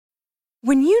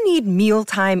When you need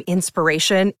mealtime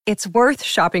inspiration, it's worth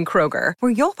shopping Kroger,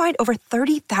 where you'll find over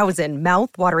 30,000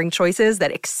 mouth-watering choices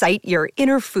that excite your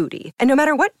inner foodie. And no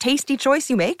matter what tasty choice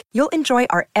you make, you'll enjoy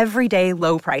our everyday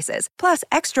low prices, plus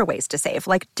extra ways to save,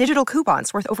 like digital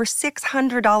coupons worth over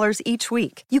 $600 each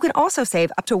week. You can also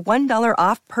save up to $1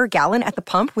 off per gallon at the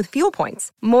pump with fuel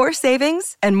points. More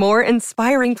savings and more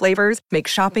inspiring flavors make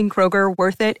shopping Kroger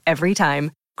worth it every time.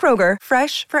 Kroger,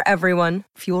 fresh for everyone.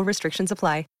 Fuel restrictions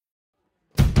apply.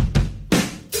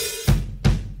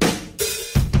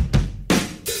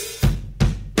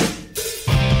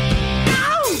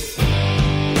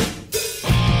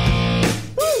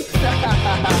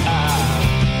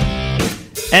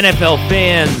 NFL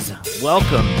fans,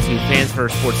 welcome to Fans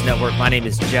First Sports Network. My name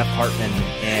is Jeff Hartman,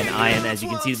 and I am, as you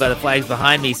can see by the flags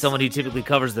behind me, someone who typically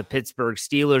covers the Pittsburgh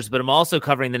Steelers, but I'm also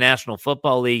covering the National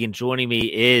Football League, and joining me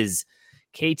is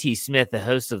KT Smith, the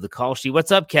host of the Call Sheet.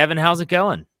 What's up, Kevin? How's it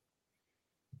going?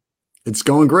 It's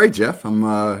going great, Jeff. I'm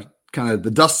kind of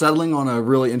the dust settling on a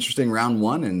really interesting round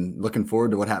one and looking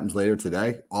forward to what happens later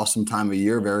today. Awesome time of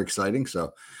year, very exciting.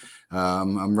 So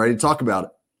I'm ready to talk about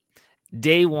it.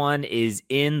 Day one is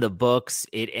in the books.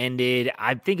 It ended,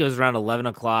 I think it was around 11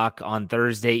 o'clock on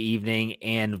Thursday evening,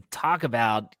 and talk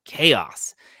about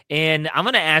chaos. And I'm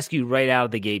going to ask you right out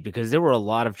of the gate, because there were a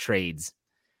lot of trades.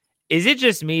 Is it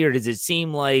just me, or does it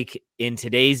seem like in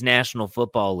today's National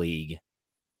Football League,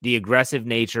 the aggressive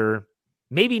nature,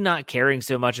 maybe not caring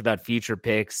so much about future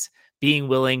picks, being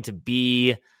willing to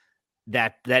be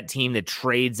that team that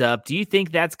trades up, do you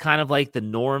think that's kind of like the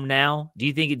norm now? Do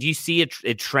you see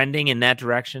it trending in that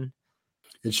direction?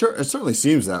 It certainly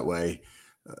seems that way.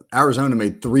 Arizona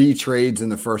made 3 trades in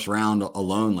the first round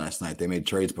alone last night. They made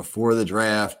trades before the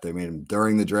draft. They made them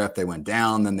during the draft. They went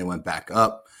down, then they went back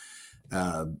up.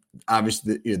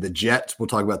 Obviously, the Jets, we'll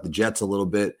talk about the Jets a little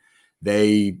bit.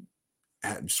 They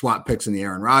had swap picks in the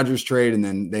Aaron Rodgers trade, and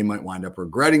then they might wind up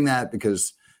regretting that,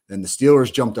 because then the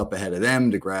Steelers jumped up ahead of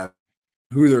them to grab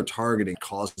who they're targeting,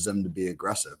 causes them to be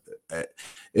aggressive.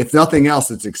 If nothing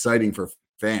else, it's exciting for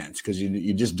fans, because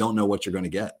you just don't know what you're going to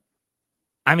get.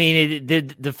 I mean,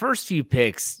 the first few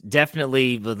picks,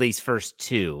 definitely, at least first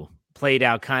 2, played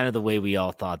out kind of the way we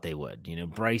all thought they would. You know,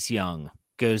 Bryce Young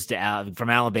goes from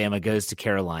Alabama, goes to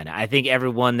Carolina. I think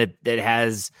everyone that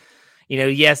has, you know,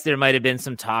 yes, there might have been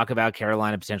some talk about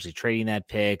Carolina potentially trading that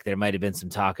pick. There might have been some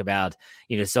talk about,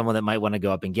 you know, someone that might want to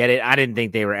go up and get it. I didn't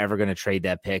think they were ever going to trade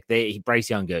that pick. Bryce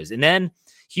Young goes. And then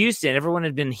Houston, everyone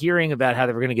had been hearing about how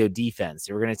they were going to go defense.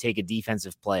 They were going to take a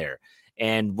defensive player.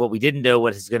 And what we didn't know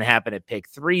what is going to happen at pick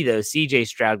 3, though, CJ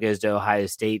Stroud goes to Ohio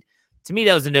State. To me,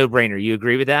 that was a no-brainer. You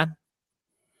agree with that?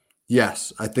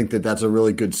 Yes, I think that's a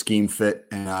really good scheme fit,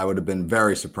 and I would have been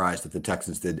very surprised if the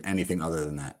Texans did anything other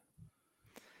than that.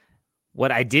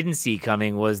 What I didn't see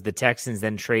coming was the Texans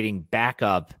then trading back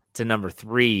up to number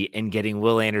 3 and getting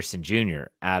Will Anderson Jr.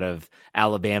 out of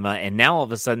Alabama. And now all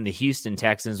of a sudden the Houston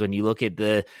Texans, when you look at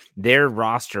their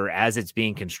roster as it's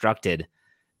being constructed,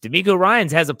 DeMeco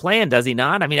Ryans has a plan, does he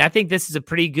not? I mean, I think this is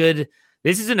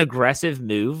an aggressive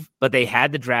move, but they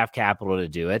had the draft capital to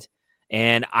do it.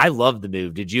 And I love the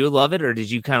move. Did you love it, or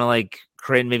did you kind of like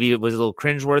cringe? Maybe it was a little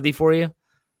cringeworthy for you?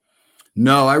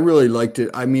 No, I really liked it.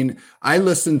 I mean, I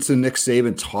listened to Nick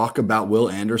Saban talk about Will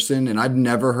Anderson, and I've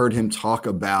never heard him talk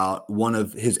about one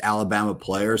of his Alabama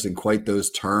players in quite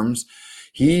those terms.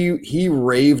 He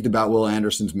raved about Will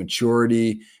Anderson's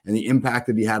maturity and the impact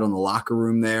that he had on the locker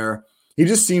room there. He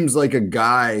just seems like a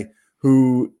guy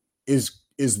who is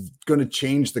going to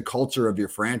change the culture of your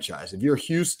franchise. If you're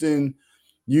Houston,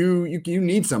 you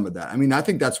need some of that. I mean, I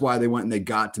think that's why they went and they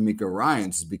got DeMeco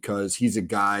Ryans, is because he's a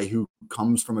guy who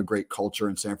comes from a great culture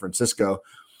in San Francisco.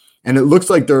 And it looks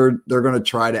like they're going to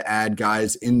try to add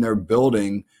guys in their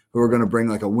building who are going to bring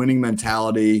like a winning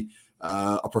mentality,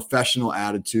 a professional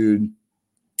attitude.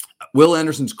 Will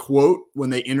Anderson's quote when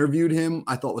they interviewed him,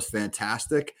 I thought was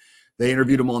fantastic. They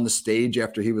interviewed him on the stage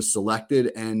after he was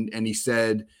selected, and he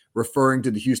said, referring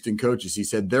to the Houston coaches, he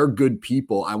said, "They're good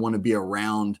people. I want to be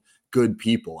around good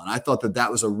people." And I thought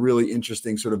that was a really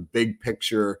interesting sort of big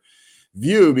picture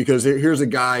view, because here's a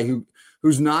guy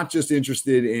who's not just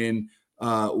interested in,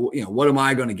 what am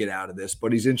I going to get out of this,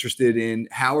 but he's interested in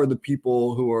how are the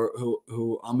people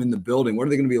who I'm in the building, what are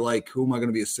they going to be like? Who am I going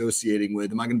to be associating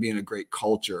with? Am I going to be in a great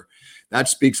culture? That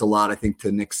speaks a lot, I think,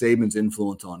 to Nick Saban's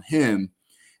influence on him.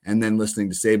 And then listening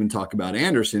to Saban talk about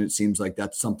Anderson, it seems like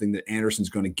that's something that Anderson's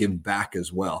going to give back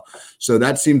as well. So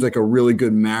that seems like a really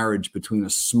good marriage between a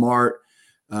smart,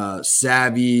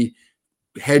 savvy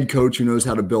head coach who knows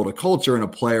how to build a culture and a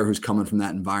player who's coming from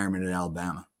that environment at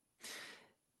Alabama.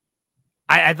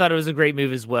 I thought it was a great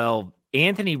move as well.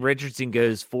 Anthony Richardson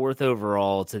goes 4th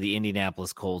overall to the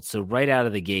Indianapolis Colts. So right out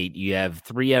of the gate, you have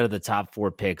 3 out of the top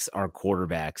 4 picks are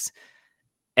quarterbacks.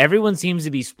 Everyone seems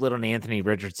to be split on Anthony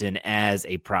Richardson as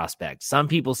a prospect. Some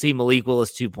people see Malik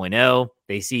Willis 2.0.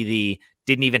 They see the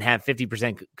didn't even have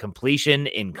 50% completion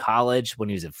in college when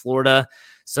he was at Florida.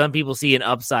 Some people see an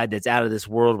upside that's out of this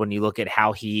world when you look at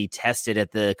how he tested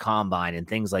at the combine and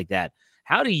things like that.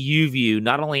 How do you view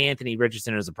not only Anthony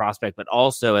Richardson as a prospect, but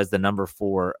also as the number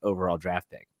 4 overall draft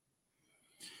pick?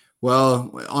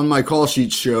 Well, on my call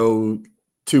sheet show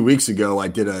 2 weeks ago, I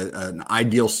did an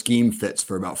ideal scheme fits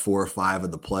for about 4 or 5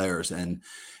 of the players. And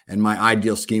my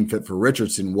ideal scheme fit for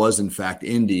Richardson was, in fact,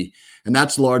 Indy. And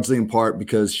that's largely in part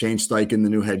because Shane Steichen, the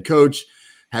new head coach,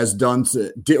 has did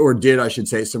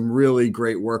some really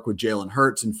great work with Jalen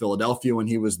Hurts in Philadelphia when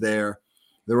he was there.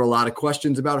 There were a lot of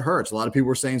questions about Hurts. A lot of people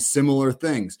were saying similar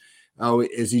things. Oh,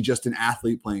 is he just an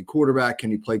athlete playing quarterback? Can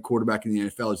he play quarterback in the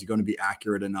NFL? Is he going to be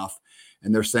accurate enough?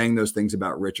 And they're saying those things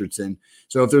about Richardson.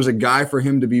 So if there's a guy for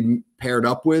him to be paired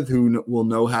up with who will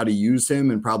know how to use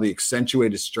him and probably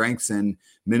accentuate his strengths and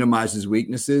minimize his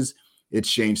weaknesses, it's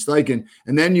Shane Steichen.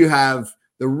 And then you have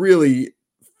the really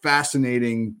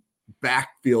fascinating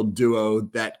backfield duo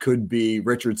that could be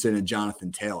Richardson and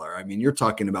Jonathan Taylor. I mean, you're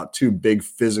talking about 2 big,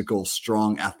 physical,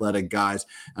 strong, athletic guys.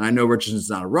 And I know Richardson's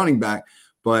not a running back,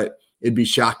 but it'd be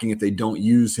shocking if they don't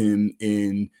use him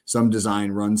in some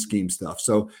design run scheme stuff.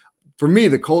 So for me,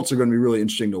 the Colts are going to be really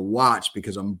interesting to watch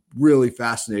because I'm really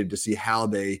fascinated to see how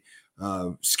they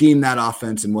scheme that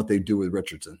offense and what they do with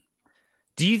Richardson.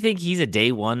 Do you think he's a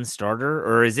day 1 starter,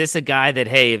 or is this a guy that,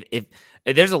 hey, if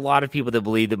there's a lot of people that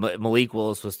believe that Malik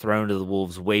Willis was thrown to the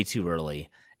Wolves way too early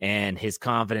and his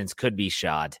confidence could be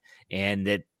shot, and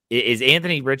that is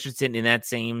Anthony Richardson in that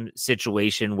same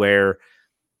situation where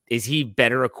is he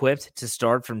better equipped to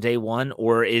start from day 1,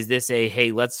 or is this a,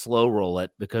 hey, let's slow roll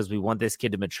it because we want this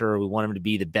kid to mature. We want him to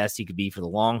be the best he could be for the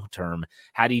long term.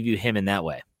 How do you view him in that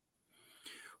way?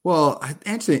 Well,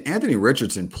 Anthony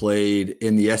Richardson played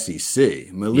in the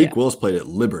SEC. Malik Willis played at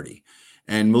Liberty,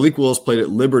 and Malik Willis played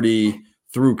at Liberty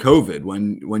through COVID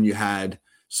when you had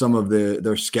some of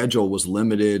their schedule was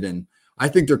limited. And I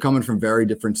think they're coming from very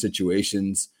different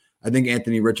situations. I think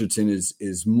Anthony Richardson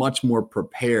is much more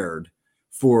prepared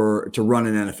to run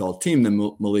an NFL team than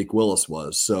Malik Willis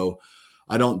was. So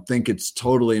I don't think it's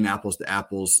totally an apples to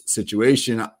apples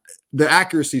situation. The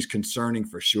accuracy is concerning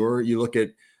for sure. You look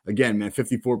at, again,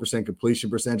 54% completion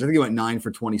percentage. I think he went 9 for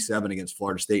 27 against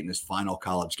Florida State in his final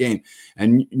college game.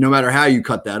 And no matter how you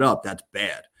cut that up, that's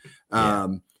bad. Yeah.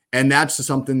 And that's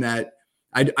something that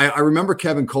I remember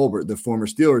Kevin Colbert, the former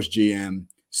Steelers GM,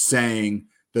 saying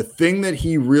the thing that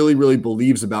he really, really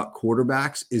believes about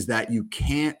quarterbacks is that you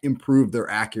can't improve their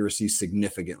accuracy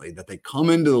significantly, that they come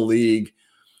into the league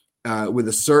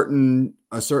with certain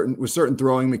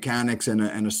throwing mechanics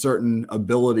and a certain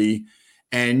ability,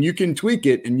 and you can tweak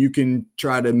it and you can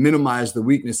try to minimize the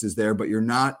weaknesses there, but you're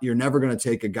never going to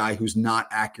take a guy who's not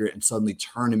accurate and suddenly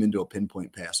turn him into a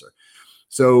pinpoint passer.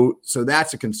 So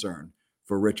that's a concern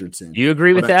for Richardson. Do you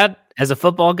agree with that as a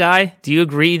football guy? Do you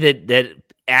agree that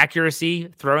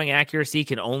throwing accuracy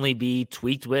can only be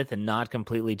tweaked with and not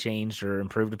completely changed or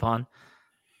improved upon?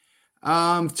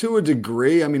 To a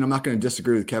degree. I mean, I'm not going to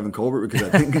disagree with Kevin Colbert because I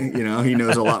think, he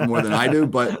knows a lot more than I do,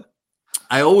 but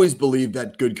I always believe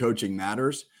that good coaching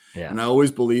matters. Yeah. And I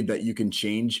always believe that you can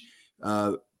change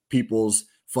people's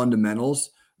fundamentals.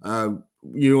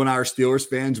 You and I are Steelers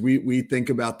fans. We think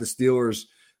about the Steelers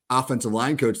offensive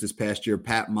line coach this past year,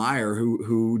 Pat Meyer,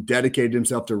 who dedicated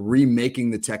himself to remaking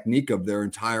the technique of their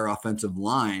entire offensive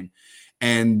line.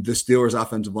 And the Steelers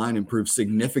offensive line improved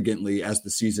significantly as the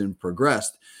season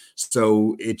progressed.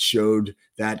 So it showed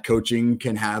that coaching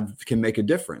can make a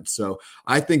difference. So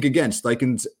I think, again,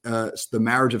 Steichen's the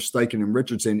marriage of Steichen and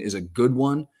Richardson is a good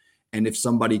one. And if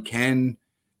somebody can,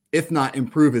 if not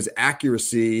improve his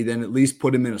accuracy, then at least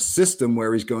put him in a system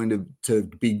where he's going to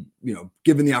be,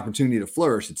 given the opportunity to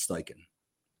flourish at Steichen.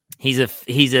 He's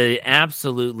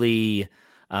absolutely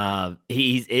as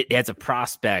a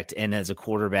prospect and as a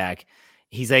quarterback,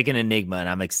 he's like an enigma, and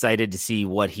I'm excited to see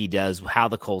what he does, how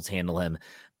the Colts handle him.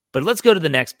 But let's go to the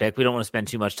next pick. We don't want to spend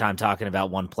too much time talking about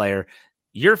one player.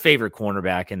 Your favorite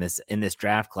cornerback in this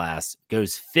draft class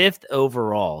goes 5th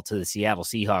overall to the Seattle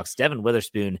Seahawks. Devin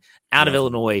Witherspoon out of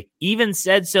Illinois even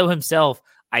said so himself.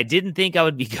 I didn't think I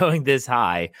would be going this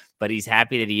high, but he's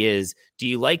happy that he is. Do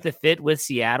you like the fit with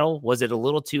Seattle? Was it a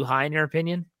little too high in your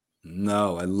opinion?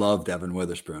 No, I love Devin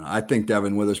Witherspoon. I think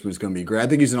Devin Witherspoon is going to be great. I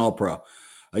think he's an all-pro.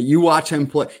 You watch him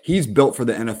play. He's built for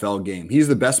the NFL game. He's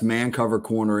the best man cover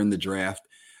corner in the draft.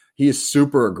 He is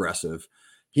super aggressive.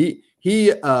 He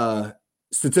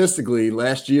statistically,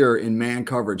 last year in man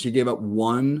coverage, he gave up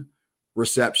one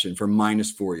reception for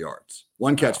 -4 yards,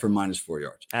 one catch for -4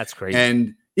 yards. That's crazy.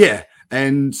 And yeah.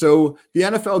 And so the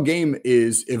NFL game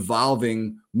is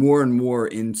evolving more and more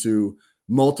into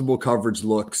multiple coverage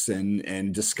looks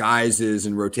and disguises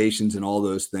and rotations and all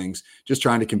those things, just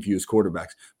trying to confuse quarterbacks.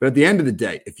 But at the end of the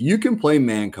day, if you can play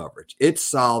man coverage, it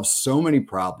solves so many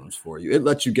problems for you. It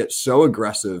lets you get so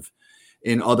aggressive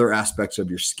in other aspects of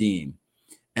your scheme.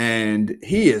 And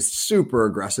he is super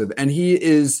aggressive, and he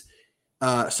is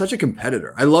such a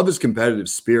competitor. I love his competitive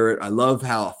spirit. I love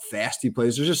how fast he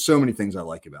plays. There's just so many things I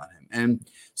like about him. And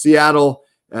Seattle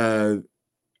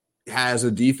has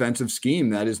a defensive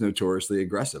scheme that is notoriously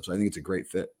aggressive. So I think it's a great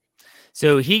fit.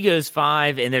 So he goes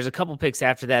 5, and there's a couple picks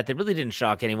after that that really didn't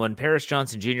shock anyone. Paris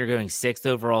Johnson Jr. going 6th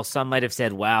overall. Some might have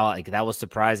said, wow, like that was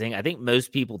surprising. I think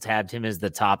most people tabbed him as the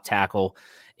top tackle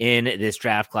in this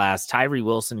draft class. Tyree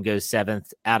Wilson goes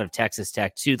 7th out of Texas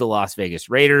Tech to the Las Vegas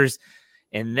Raiders.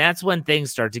 And that's when things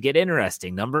start to get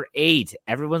interesting. Number 8,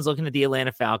 everyone's looking at the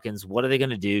Atlanta Falcons. What are they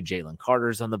going to do? Jalen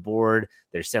Carter's on the board.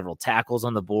 There's several tackles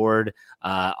on the board.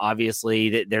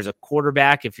 Obviously, there's a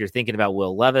quarterback. If you're thinking about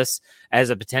Will Levis as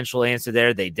a potential answer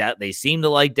there, they seem to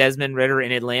like Desmond Ridder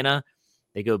in Atlanta.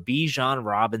 They go Bijan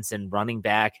Robinson, running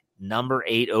back, number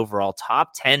 8 overall,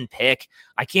 top 10 pick.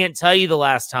 I can't tell you the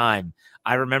last time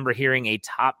I remember hearing a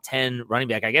top 10 running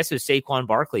back. I guess it was Saquon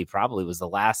Barkley probably was the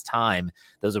last time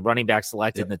there was a running back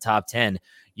selected in the top 10.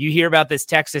 You hear about this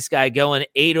Texas guy going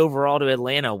 8 overall to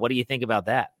Atlanta. What do you think about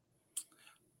that?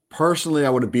 Personally,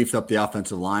 I would have beefed up the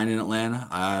offensive line in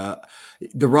Atlanta.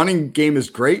 The running game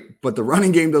is great, but the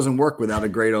running game doesn't work without a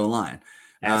great O-line.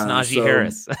 Ask Najee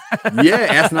Harris.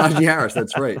 Ask Najee Harris.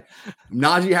 That's right.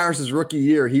 Najee Harris's rookie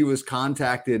year, he was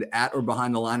contacted at or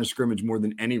behind the line of scrimmage more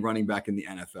than any running back in the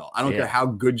NFL. I don't care how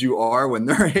good you are when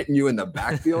they're hitting you in the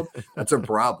backfield. That's a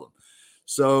problem.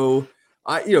 So,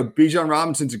 Bijan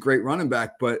Robinson's a great running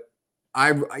back, but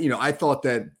I thought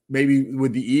that maybe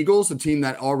with the Eagles, a team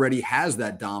that already has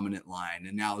that dominant line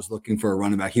and now is looking for a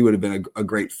running back, he would have been a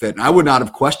great fit. And I would not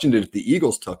have questioned it if the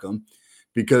Eagles took him.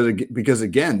 Because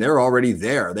again, they're already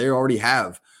there. They already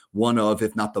have one of,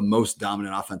 if not the most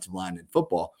dominant offensive line in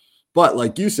football. But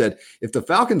like you said, if the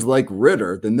Falcons like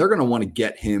Ridder, then they're going to want to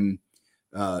get him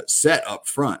set up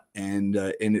front. And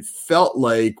it felt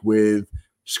like with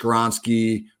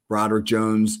Skoronski, Broderick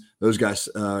Jones, those guys,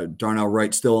 Darnell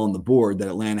Wright still on the board, that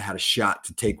Atlanta had a shot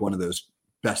to take one of those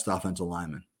best offensive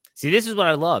linemen. See, this is what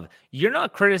I love. You're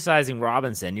not criticizing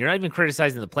Robinson. You're not even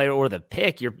criticizing the player or the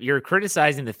pick. You're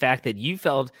criticizing the fact that you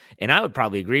felt, and I would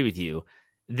probably agree with you,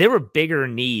 there were bigger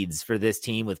needs for this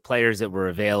team with players that were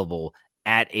available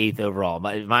at 8th overall.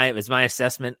 Is my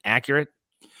assessment accurate?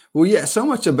 Well, yeah, so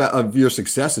much of your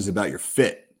success is about your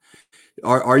fit.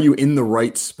 Are you in the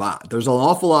right spot? There's an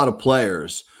awful lot of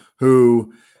players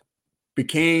who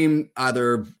became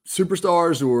either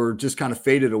superstars or just kind of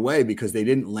faded away because they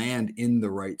didn't land in the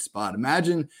right spot.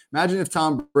 Imagine if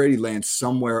Tom Brady lands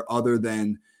somewhere other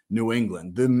than New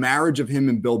England. The marriage of him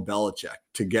and Bill Belichick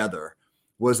together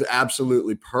was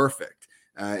absolutely perfect.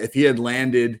 If he had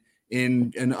landed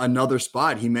in another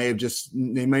spot, they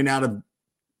may not have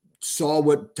saw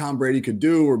what Tom Brady could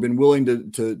do or been willing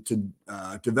to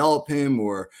develop him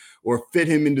or fit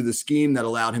him into the scheme that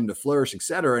allowed him to flourish, et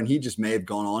cetera. And he just may have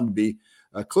gone on to be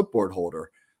a clipboard holder,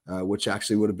 which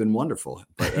actually would have been wonderful.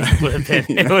 But,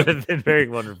 it would have been very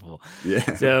wonderful.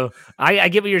 Yeah. So I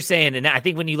get what you're saying. And I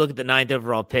think when you look at the 9th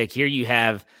overall pick, here you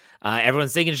have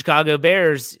everyone's thinking Chicago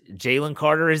Bears. Jalen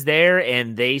Carter is there,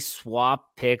 and they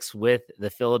swap picks with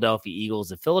the Philadelphia Eagles.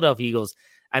 The Philadelphia Eagles,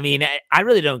 I mean, I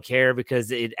really don't care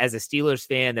because as a Steelers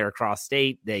fan, they're across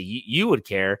state, that you would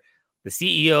care. The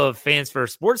CEO of Fans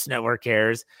First Sports Network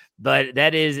cares, but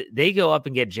they go up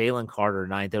and get Jalen Carter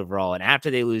 9th overall. And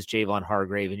after they lose Javon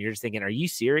Hargrave, and you're just thinking, are you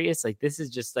serious? Like, this is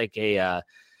just like the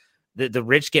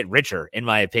rich get richer, in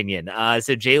my opinion.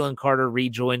 So Jalen Carter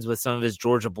rejoins with some of his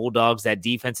Georgia Bulldogs. That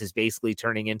defense is basically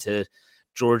turning into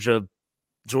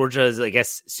Georgia's, I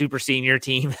guess, super senior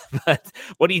team. But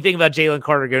what do you think about Jalen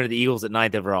Carter going to the Eagles at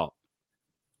 9th overall?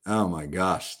 Oh my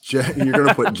gosh. You're going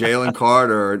to put Jalen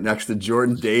Carter next to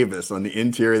Jordan Davis on the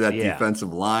interior of that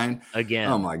defensive line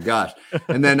again. Oh my gosh.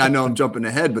 And then I know I'm jumping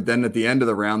ahead, but then at the end of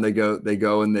the round, they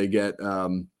go and they get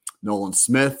Nolan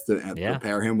Smith to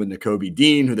pair him with Nakobe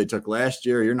Dean, who they took last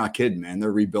year. You're not kidding, man.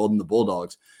 They're rebuilding the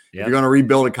Bulldogs. Yep. If you're going to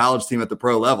rebuild a college team at the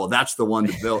pro level, that's the one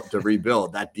to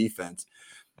rebuild that defense.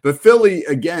 But Philly,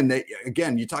 again,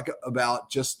 you talk about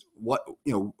just what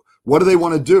do they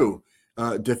want to do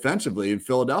defensively in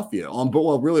Philadelphia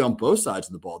really on both sides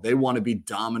of the ball. They want to be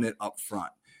dominant up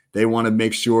front. They want to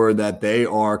make sure that they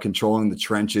are controlling the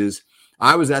trenches.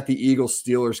 I was at the Eagles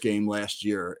Steelers game last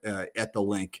year at the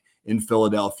Link in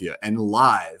Philadelphia, and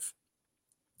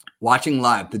watching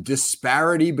live, the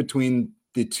disparity between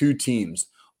the two teams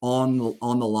on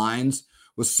the lines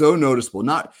was so noticeable.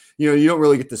 Not, you don't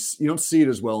really get this, you don't see it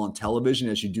as well on television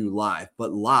as you do live,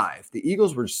 but live, the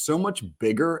Eagles were so much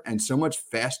bigger and so much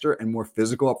faster and more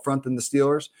physical up front than the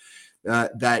Steelers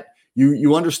that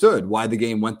you understood why the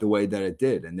game went the way that it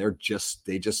did. And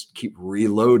they just keep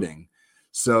reloading.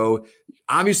 So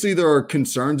obviously there are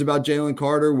concerns about Jalen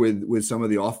Carter with some of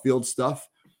the off-field stuff,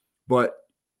 but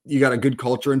you got a good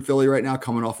culture in Philly right now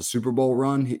coming off a Super Bowl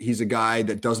run. He's a guy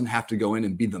that doesn't have to go in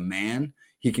and be the man.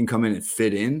 He can come in and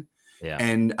fit in. Yeah.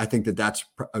 And I think that's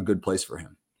a good place for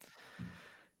him.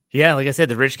 Yeah, like I said,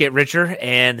 the rich get richer,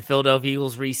 and the Philadelphia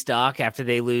Eagles restock after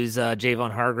they lose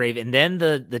Javon Hargrave. And then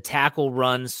the tackle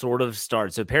run sort of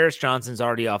starts. So Paris Johnson's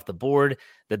already off the board.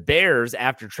 The Bears,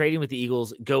 after trading with the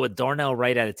Eagles, go with Darnell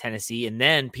Wright out of Tennessee. And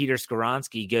then Peter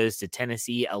Skoronski goes to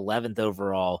Tennessee, 11th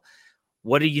overall.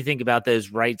 What do you think about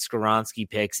those Wright-Skoronski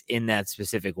picks in that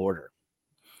specific order?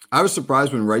 I was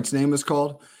surprised when Wright's name was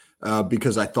called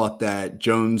because I thought that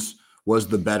Jones was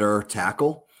the better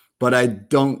tackle. But I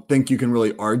don't think you can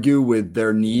really argue with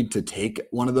their need to take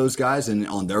one of those guys. And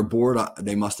on their board,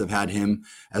 they must have had him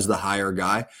as the higher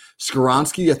guy.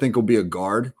 Skoronski, I think, will be a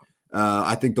guard.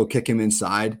 I think they'll kick him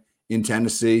inside in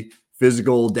Tennessee.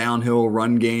 Physical, downhill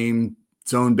run game,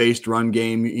 zone-based run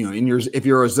game. If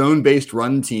you're a zone-based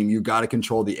run team, you got to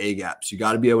control the A-gaps. You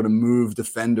got to be able to move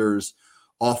defenders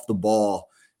off the ball.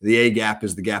 The A-gap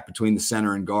is the gap between the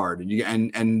center and guard.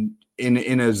 And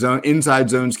in a zone inside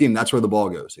zone scheme, that's where the ball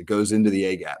goes. It goes into the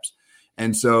A-gaps.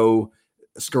 And so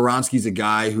Skoronski's a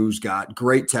guy who's got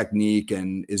great technique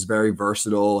and is very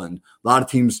versatile. And a lot of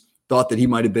teams thought that he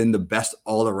might have been the best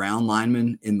all-around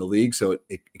lineman in the league. So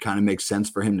it kind of makes sense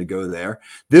for him to go there.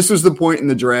 This was the point in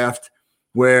the draft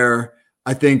where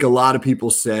I think a lot of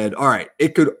people said, all right,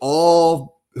 it could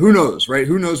all, who knows, right?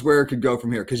 Who knows where it could go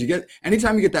from here? Because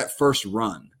anytime you get that first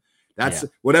run, that's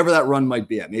whatever that run might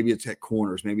be at. Maybe it's at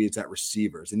corners. Maybe it's at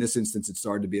receivers. In this instance, it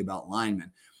started to be about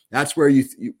linemen. That's where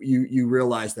you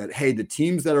realize that, hey, the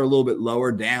teams that are a little bit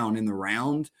lower down in the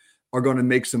round are going to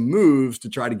make some moves to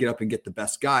try to get up and get the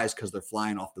best guys because they're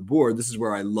flying off the board. This is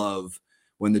where I love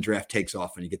when the draft takes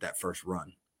off and you get that first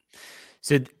run.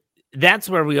 So that's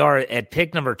where we are at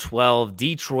pick number 12.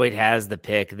 Detroit has the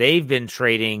pick. They've been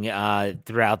trading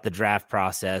throughout the draft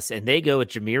process, and they go with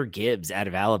Jahmyr Gibbs out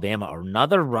of Alabama,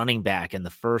 another running back in the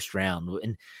first round.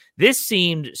 And this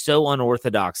seemed so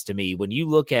unorthodox to me. When you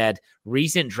look at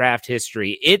recent draft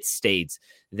history, it states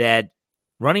that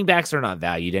running backs are not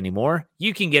valued anymore.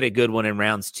 You can get a good one in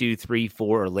rounds 2, 3,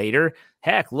 4, or later.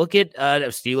 Heck, look at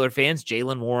Steeler fans.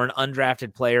 Jaylen Warren,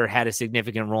 undrafted player, had a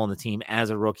significant role in the team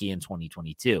as a rookie in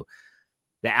 2022.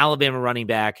 The Alabama running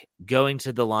back going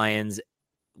to the Lions.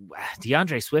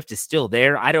 DeAndre Swift is still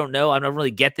there. I don't know. I don't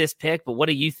really get this pick, but what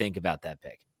do you think about that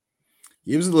pick?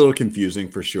 It was a little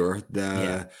confusing for sure.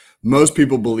 Most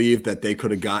people believe that they could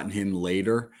have gotten him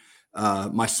later.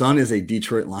 My son is a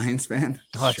Detroit Lions fan.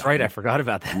 Oh, that's right. I forgot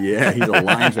about that. Yeah, he's a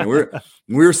Lions fan.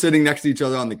 We were sitting next to each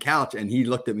other on the couch, and he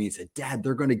looked at me and said, "Dad,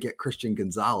 they're going to get Christian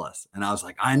Gonzalez." And I was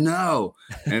like, "I know."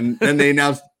 And then they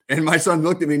announced, and my son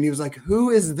looked at me and he was like, "Who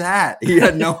is that?" He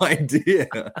had no idea.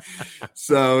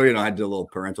 So, I did a little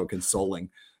parental consoling.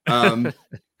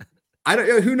 I don't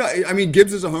know. Who knows? I mean,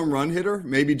 Gibbs is a home run hitter.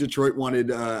 Maybe Detroit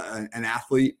wanted an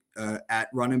athlete at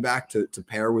running back to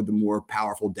pair with the more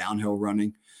powerful downhill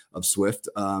running of Swift.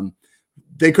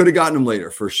 They could have gotten him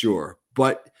later for sure.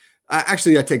 But I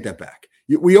take that back.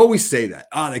 We always say that.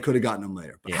 They could have gotten him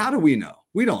later. But how do we know?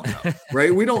 We don't know,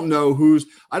 right? We don't know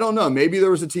I don't know. Maybe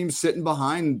there was a team sitting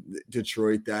behind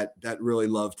Detroit that really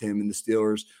loved him, and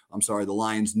the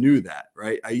Lions knew that,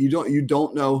 right? You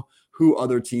don't know who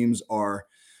other teams are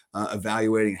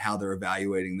evaluating, how they're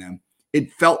evaluating them.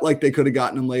 It felt like they could have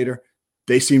gotten him later.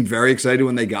 They seemed very excited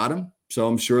when they got him. So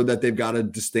I'm sure that they've got a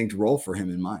distinct role for him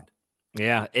in mind.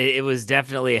 Yeah, it was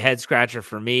definitely a head scratcher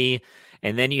for me.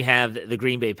 And then you have the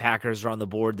Green Bay Packers are on the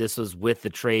board. This was with the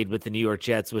trade with the New York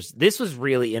Jets, which this was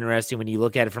really interesting when you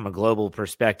look at it from a global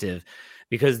perspective,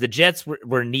 because the Jets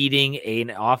were needing an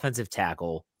offensive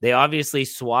tackle. They obviously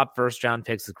swapped first-round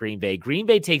picks with Green Bay. Green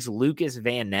Bay takes Lucas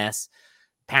Van Ness,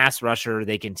 pass rusher.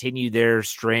 They continue their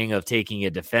string of taking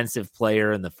a defensive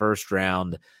player in the first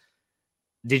round.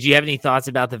 Did you have any thoughts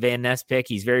about the Van Ness pick?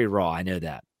 He's very raw. I know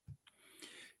that.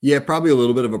 Yeah, probably a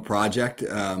little bit of a project.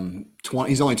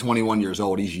 He's only 21 years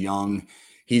old. He's young.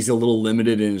 He's a little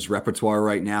limited in his repertoire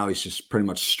right now. He's just pretty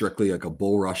much strictly like a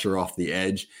bull rusher off the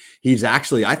edge.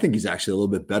 I think he's actually a little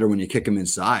bit better when you kick him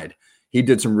inside. He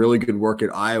did some really good work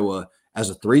at Iowa as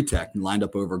a 3-tech and lined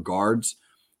up over guards.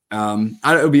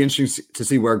 It would be interesting to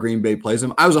see where Green Bay plays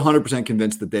him. I was 100%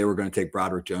 convinced that they were going to take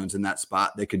Broderick Jones in that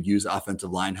spot. They could use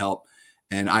offensive line help.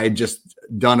 And I had just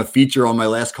done a feature on my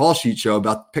last call sheet show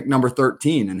about pick number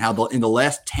 13 and how in the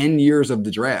last 10 years of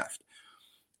the draft,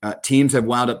 teams have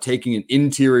wound up taking an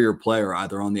interior player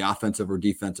either on the offensive or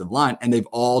defensive line, and they've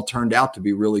all turned out to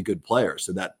be really good players.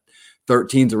 So that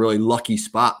 13 is a really lucky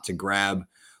spot to grab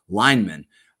linemen.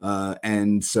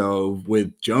 And so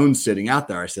with Jones sitting out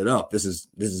there, I said, oh, this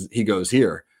is he goes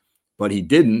here. But he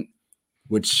didn't,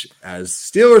 which as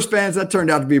Steelers fans, that turned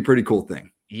out to be a pretty cool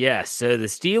thing. Yes. So the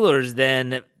Steelers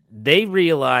then they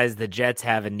realize the Jets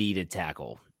have a needed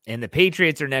tackle, and the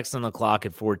Patriots are next on the clock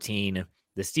at 14.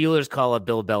 The Steelers call up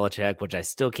Bill Belichick, which I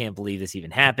still can't believe this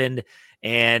even happened.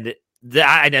 And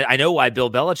I know why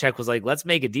Bill Belichick was like, let's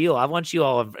make a deal. I want you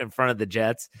all in front of the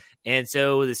Jets. And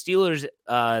so the Steelers,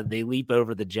 they leap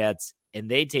over the Jets, and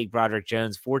they take Broderick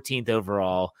Jones 14th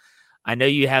overall. I know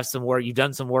you have some work. You've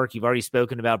done some work. You've already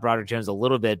spoken about Broderick Jones a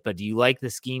little bit, but do you like the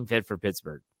scheme fit for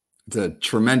Pittsburgh? It's a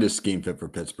tremendous scheme fit for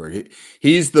Pittsburgh.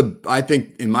 He's I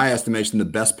think, in my estimation, the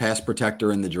best pass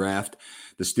protector in the draft.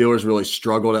 The Steelers really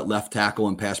struggled at left tackle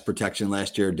and pass protection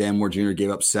last year. Dan Moore Jr. gave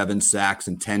up 7 sacks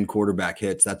and 10 quarterback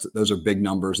hits. Those are big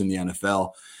numbers in the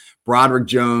NFL. Broderick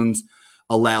Jones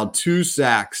allowed 2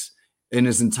 sacks in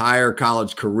his entire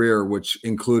college career, which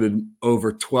included over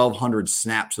 1,200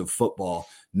 snaps of football.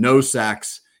 No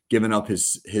sacks given up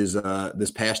his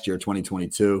this past year,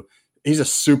 2022. He's a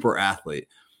super athlete.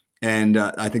 And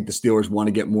I think the Steelers want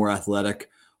to get more athletic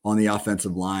on the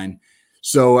offensive line.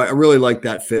 So I really like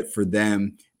that fit for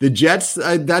them. The Jets,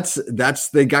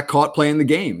 they got caught playing the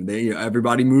game.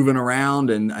 Everybody moving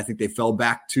around, and I think they fell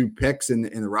back 2 picks in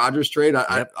the Rodgers trade.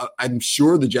 I'm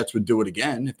sure the Jets would do it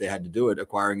again if they had to do it.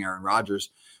 Acquiring Aaron Rodgers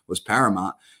was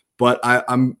paramount. But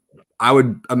I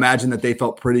would imagine that they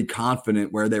felt pretty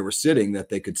confident where they were sitting that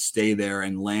they could stay there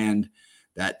and land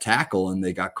that tackle, and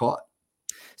they got caught.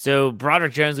 So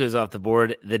Broderick Jones goes off the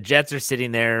board. The Jets are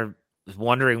sitting there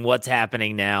wondering what's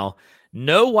happening now.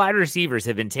 No wide receivers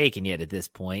have been taken yet at this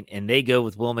point, and they go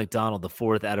with Will McDonald, the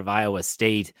 4th out of Iowa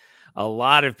State. A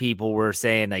lot of people were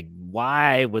saying, like,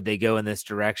 why would they go in this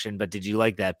direction? But did you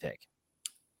like that pick?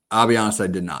 I'll be honest, I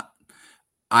did not.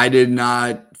 I did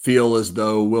not feel as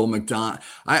though Will McDonald.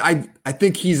 I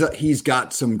think he's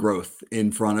got some growth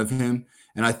in front of him,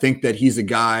 and I think that he's a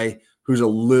guy who's a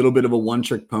little bit of a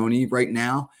one-trick pony right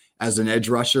now as an edge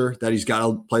rusher, that he's got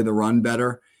to play the run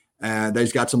better, that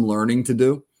he's got some learning to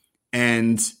do.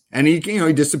 And he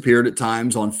disappeared at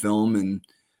times on film. And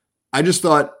I just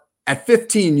thought at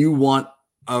 15, you want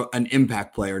an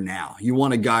impact player now. You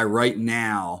want a guy right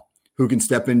now who can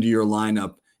step into your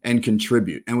lineup and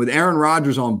contribute. And with Aaron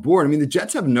Rodgers on board, I mean, the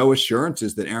Jets have no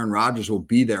assurances that Aaron Rodgers will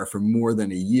be there for more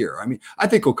than a year. I mean, I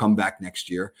think he'll come back next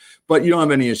year, but you don't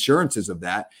have any assurances of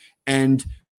that. And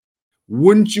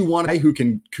wouldn't you want a guy who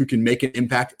can make an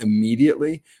impact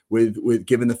immediately with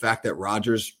given the fact that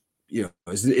Rodgers,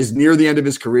 is near the end of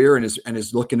his career and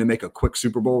is looking to make a quick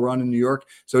Super Bowl run in New York?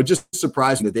 So it just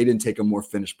surprised me that they didn't take a more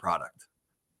finished product.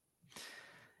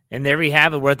 And there we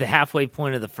have it. We're at the halfway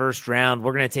point of the first round.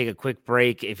 We're going to take a quick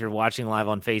break. If you're watching live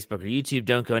on Facebook or YouTube,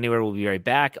 don't go anywhere. We'll be right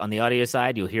back. On the audio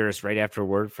side, you'll hear us right after a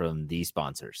word from these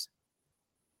sponsors.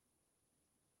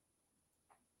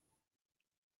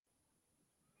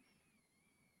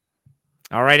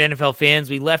 All right, NFL fans,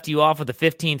 we left you off with the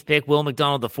 15th pick, Will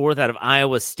McDonald, the 4th out of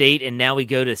Iowa State, and now we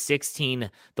go to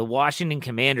 16, the Washington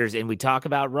Commanders, and we talk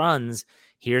about runs.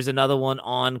 Here's another one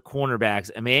on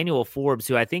cornerbacks. Emmanuel Forbes,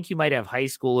 who I think you might have high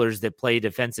schoolers that play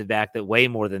defensive back that weigh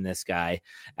more than this guy,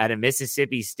 out of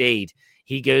Mississippi State.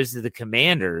 He goes to the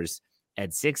Commanders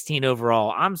at 16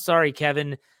 overall. I'm sorry,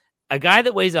 Kevin. A guy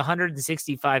that weighs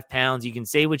 165 pounds, you can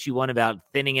say what you want about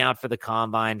thinning out for the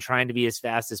combine, trying to be as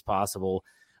fast as possible.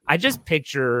 I just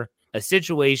picture a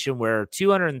situation where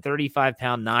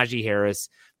 235-pound Najee Harris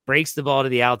breaks the ball to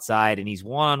the outside, and he's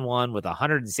one-on-one with a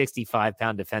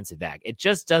 165-pound defensive back. It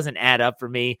just doesn't add up for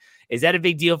me. Is that a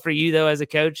big deal for you, though, as a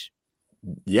coach?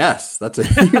 Yes, that's a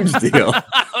huge deal.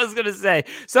 I was going to say,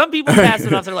 some people pass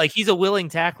it off. They're like, he's a willing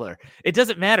tackler. It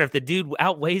doesn't matter if the dude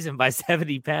outweighs him by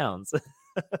 70 pounds.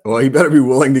 Well, he better be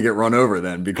willing to get run over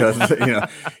then, because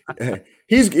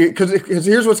because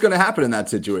here's what's going to happen in that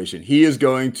situation. He is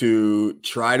going to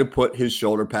try to put his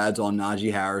shoulder pads on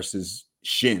Najee Harris's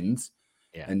shins,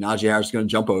 and Najee Harris is going to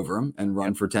jump over him and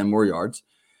run for 10 more yards.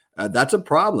 That's a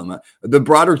problem. The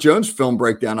Broderick Jones film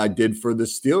breakdown I did for the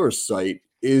Steelers site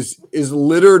is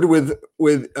littered with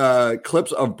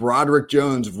clips of Broderick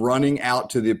Jones running out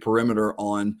to the perimeter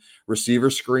on receiver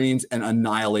screens and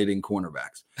annihilating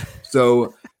cornerbacks.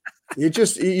 So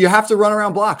You have to run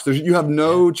around blocks. You have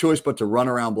no choice but to run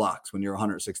around blocks when you're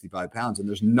 165 pounds, and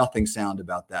there's nothing sound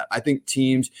about that. I think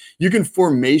you can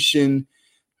formation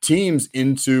teams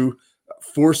into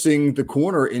forcing the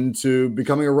corner into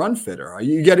becoming a run fitter.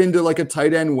 You get into like a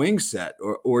tight end wing set,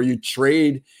 or you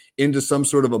trade into some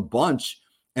sort of a bunch,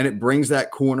 and it brings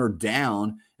that corner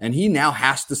down, and he now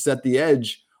has to set the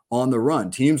edge on the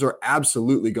run. Teams are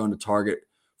absolutely going to target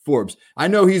Forbes. I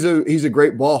know he's a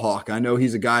great ball hawk. I know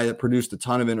he's a guy that produced a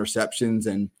ton of interceptions,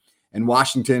 and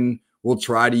Washington will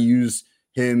try to use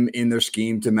him in their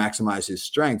scheme to maximize his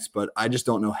strengths, but I just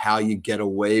don't know how you get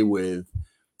away with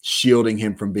shielding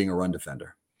him from being a run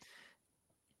defender.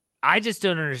 I just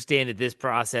don't understand at this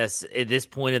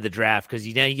point of the draft, because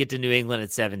now you get to New England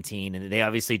at 17, and they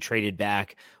obviously traded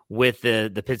back with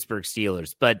the Pittsburgh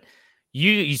Steelers. But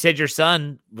you said your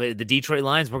son, the Detroit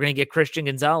Lions, we're going to get Christian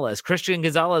Gonzalez. Christian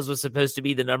Gonzalez was supposed to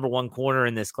be the number one corner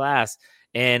in this class,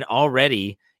 and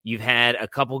already you've had a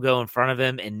couple go in front of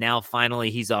him, and now finally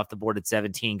he's off the board at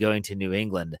 17 going to New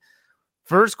England.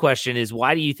 First question is,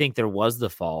 why do you think there was the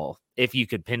fall, if you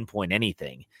could pinpoint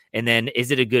anything? And then,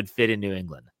 is it a good fit in New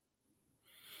England?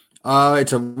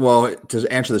 To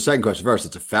answer the second question first,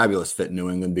 it's a fabulous fit in New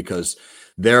England because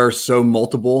they're so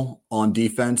multiple on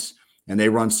defense, and they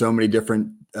run so many different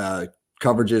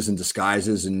coverages and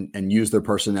disguises and use their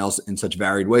personnel in such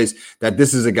varied ways that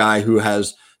this is a guy who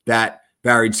has that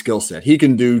varied skill set. He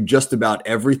can do just about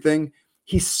everything.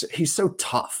 He's so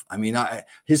tough. I mean, I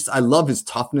love his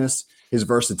toughness, his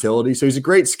versatility. So he's a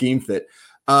great scheme fit.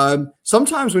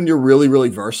 Sometimes when you're really, really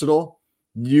versatile,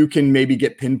 you can maybe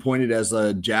get pinpointed as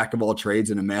a jack of all trades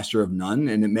and a master of none.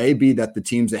 And it may be that the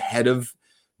teams ahead of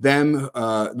them,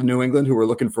 New England, who were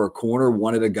looking for a corner,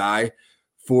 wanted a guy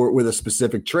with a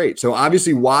specific trait. So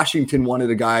obviously Washington wanted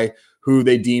a guy who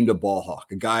they deemed a ball hawk,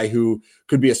 a guy who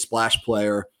could be a splash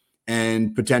player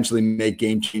and potentially make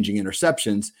game-changing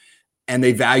interceptions. And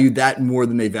they valued that more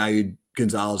than they valued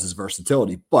Gonzalez's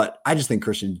versatility. But I just think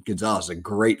Christian Gonzalez is a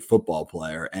great football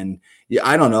player. And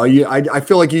I don't know. I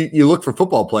feel like you look for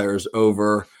football players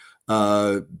over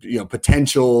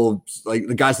potential, like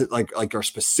the guys that like are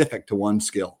specific to one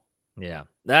skill. Yeah,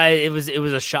 it was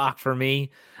a shock for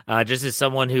me, just as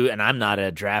someone who, and I'm not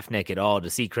a draftnik at all, to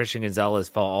see Christian Gonzalez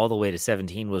fall all the way to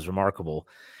 17 was remarkable.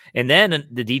 And then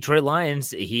the Detroit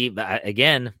Lions,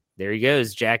 again, there he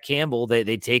goes, Jack Campbell.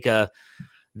 They take a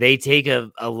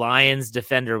Lions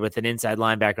defender with an inside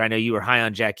linebacker. I know you were high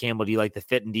on Jack Campbell. Do you like the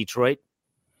fit in Detroit?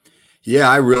 Yeah,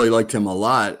 I really liked him a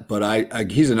lot,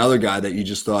 but he's another guy that you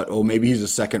just thought, oh, maybe he's a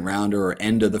second rounder or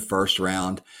end of the first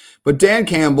round. But Dan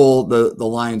Campbell, the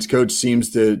Lions coach, seems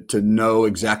to know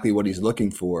exactly what he's looking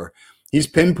for. He's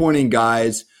pinpointing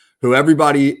guys who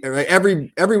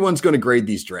everyone's going to grade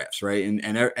these drafts, right?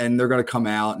 And they're going to come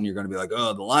out and you're going to be like,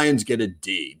 oh, the Lions get a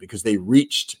D because they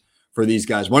reached for these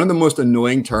guys. One of the most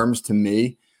annoying terms to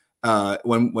me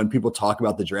when people talk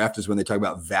about the draft is when they talk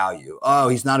about value. Oh,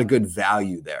 he's not a good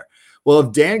value there. Well,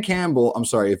 if Jack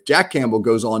Campbell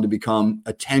goes on to become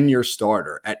a 10-year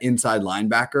starter at inside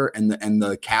linebacker and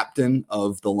the captain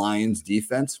of the Lions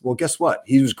defense, well, guess what?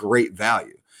 He was great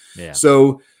value. Yeah.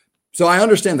 So I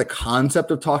understand the concept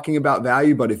of talking about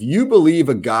value, but if you believe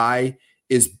a guy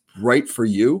is right for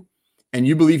you and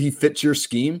you believe he fits your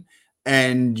scheme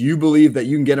and you believe that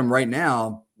you can get him right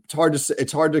now, it's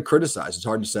hard to criticize. It's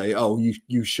hard to say, oh,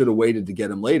 you should have waited to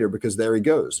get him later because there he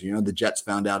goes. The Jets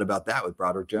found out about that with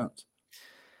Broderick Jones.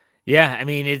 Yeah, I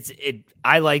mean,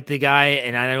 I like the guy,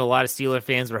 and I know a lot of Steeler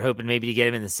fans were hoping maybe to get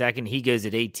him in the second. He goes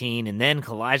at 18, and then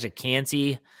Kalijah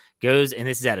Kancey goes, and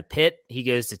this is out of Pitt. He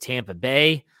goes to Tampa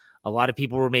Bay. A lot of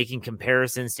people were making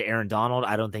comparisons to Aaron Donald.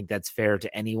 I don't think that's fair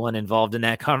to anyone involved in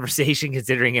that conversation,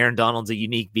 considering Aaron Donald's a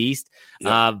unique beast.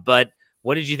 Yeah. But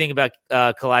what did you think about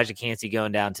Kalijah Kancey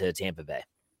going down to Tampa Bay?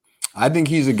 I think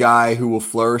he's a guy who will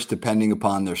flourish depending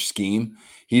upon their scheme.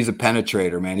 He's a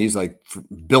penetrator, man. He's like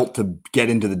built to get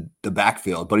into the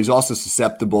backfield, but he's also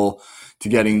susceptible to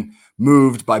getting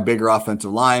moved by bigger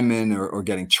offensive linemen or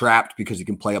getting trapped because he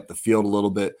can play up the field a little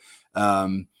bit.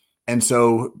 And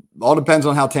so all depends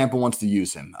on how Tampa wants to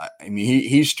use him. I mean,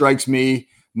 he strikes me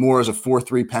more as a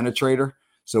 4-3 penetrator.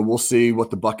 So we'll see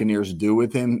what the Buccaneers do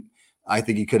with him. I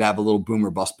think he could have a little boom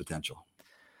or bust potential.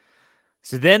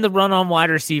 So then the run on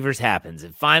wide receivers happens.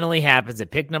 It finally happens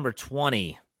at pick number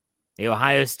 20. The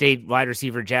Ohio State wide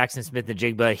receiver Jackson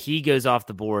Smith-Njigba, he goes off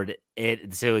the board.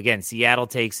 So again, Seattle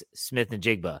takes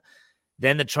Smith-Njigba.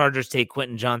 Then the Chargers take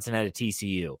Quentin Johnson out of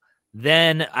TCU.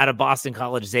 Then out of Boston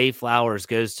College, Zay Flowers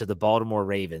goes to the Baltimore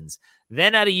Ravens.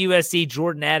 Then out of USC,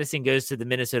 Jordan Addison goes to the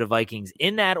Minnesota Vikings.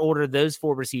 In that order, those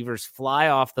four receivers fly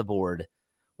off the board.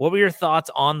 What were your thoughts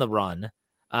on the run?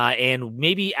 And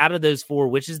maybe out of those four,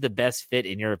 which is the best fit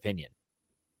in your opinion?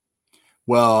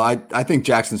 Well, I think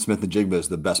Jackson Smith-Njigba is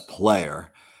the best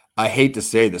player. I hate to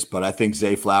say this, but I think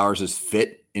Zay Flowers'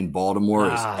 fit in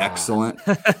Baltimore is excellent.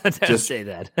 Don't say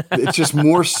that. It's just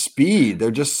more speed.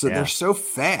 They're so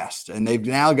fast, and they've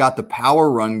now got the power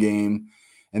run game.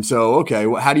 And so, okay,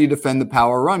 well, how do you defend the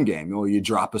power run game? Well, you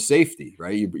drop a safety,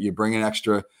 right? You bring an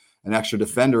extra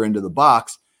defender into the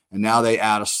box, and now they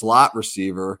add a slot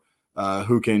receiver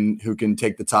who can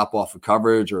take the top off of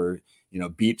coverage or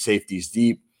beat safeties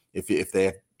deep if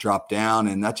they drop down.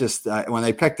 And that just when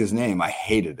they picked his name, I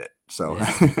hated it. So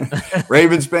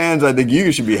Ravens fans, I think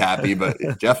you should be happy, but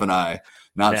Jeff and I,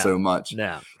 not so much.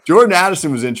 No. Jordan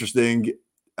Addison was interesting.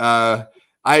 I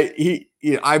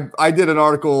did an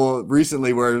article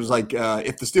recently where it was like,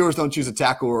 if the Steelers don't choose a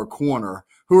tackle or a corner,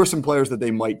 who are some players that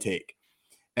they might take?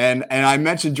 And I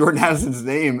mentioned Jordan Addison's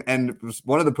name, and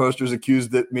one of the posters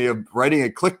accused me of writing a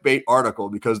clickbait article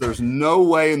because there's no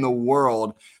way in the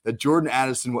world that Jordan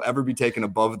Addison will ever be taken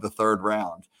above the third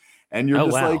round. And you're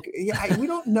like, yeah, we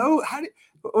don't know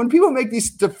when people make these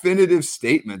definitive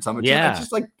statements, I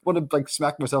just want to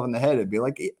smack myself in the head and be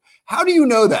like, how do you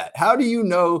know that? How do you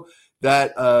know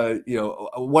that,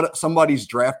 what somebody's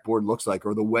draft board looks like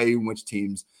or the way in which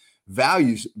teams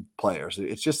values players?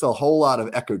 It's just a whole lot of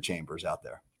echo chambers out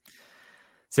there.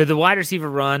 So the wide receiver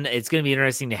run, it's going to be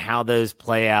interesting to how those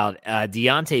play out.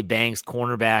 Deonte Banks,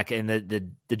 cornerback, and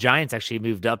the Giants actually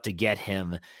moved up to get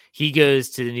him. He goes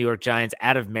to the New York Giants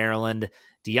out of Maryland.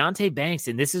 Deonte Banks,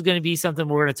 and this is going to be something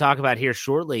we're going to talk about here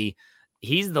shortly.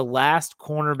 He's the last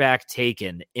cornerback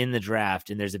taken in the draft,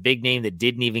 and there's a big name that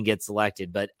didn't even get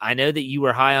selected. But I know that you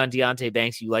were high on Deonte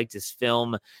Banks. You liked his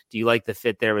film. Do you like the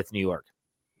fit there with New York?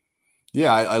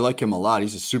 Yeah, I like him a lot.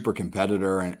 He's a super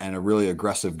competitor and a really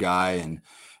aggressive guy. And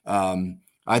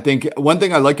I think one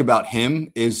thing I like about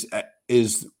him is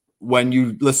when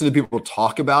you listen to people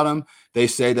talk about him, they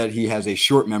say that he has a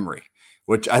short memory,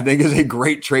 which I think is a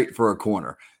great trait for a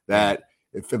corner. That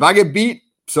if I get beat,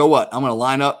 so what? I'm going to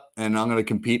line up and I'm going to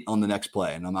compete on the next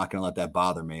play, and I'm not going to let that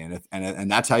bother me. And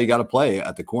that's how you got to play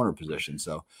at the corner position.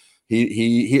 So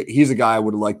he's a guy I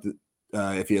would have liked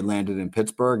if he had landed in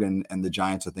Pittsburgh, and the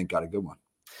Giants, I think, got a good one.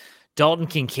 Dalton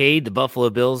Kincaid, the Buffalo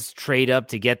Bills trade up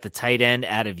to get the tight end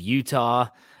out of Utah.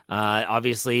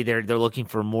 Obviously, they're looking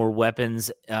for more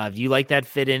weapons. Do you like that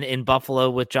fit in Buffalo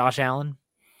with Josh Allen?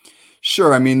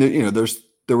 Sure. I mean,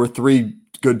 there were three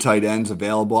good tight ends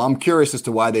available. I'm curious as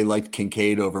to why they liked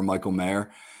Kincaid over Michael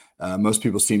Mayer. Most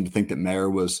people seem to think that Mayer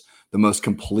was the most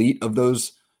complete of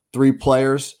those three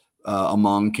players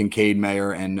among Kincaid,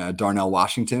 Mayer, and Darnell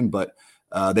Washington, but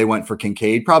they went for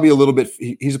Kincaid. Probably a little bit.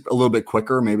 He's a little bit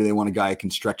quicker. Maybe they want a guy who can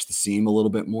stretch the seam a little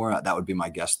bit more. That would be my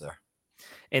guess there.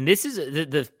 And this is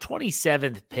the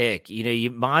 27th pick.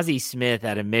 Mazi Smith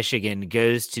out of Michigan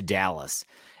goes to Dallas.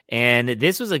 And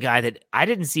this was a guy that I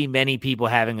didn't see many people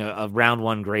having a round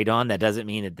one grade on. That doesn't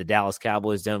mean that the Dallas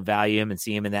Cowboys don't value him and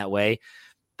see him in that way.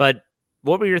 But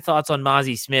what were your thoughts on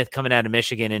Mazi Smith coming out of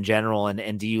Michigan in general?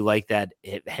 And do you like that,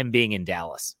 him being in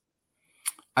Dallas?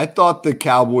 I thought the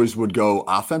Cowboys would go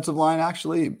offensive line,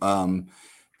 actually. And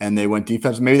they went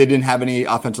defense. Maybe they didn't have any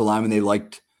offensive linemen they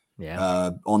liked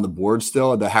on the board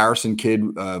still. The Harrison kid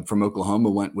from Oklahoma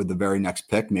went with the very next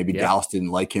pick. Maybe Dallas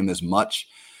didn't like him as much.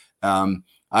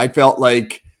 I felt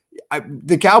like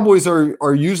the Cowboys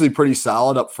are usually pretty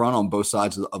solid up front on both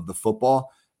sides of the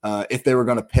football. If they were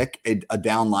going to pick a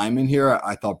down lineman here,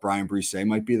 I thought Brian Brisset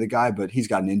might be the guy, but he's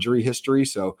got an injury history.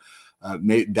 So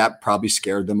that probably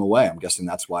scared them away. I'm guessing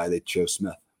that's why they chose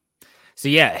Smith. So,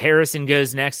 Harrison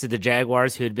goes next to the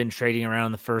Jaguars, who had been trading around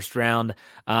in the first round.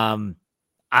 Again,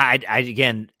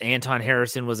 Anton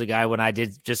Harrison was a guy when I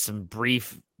did just some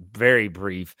very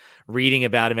brief reading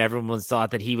about him. Everyone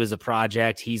thought that he was a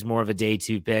project. He's more of a day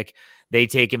two pick. They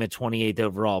take him at 28th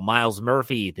overall. Miles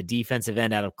Murphy, the defensive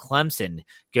end out of Clemson,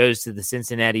 goes to the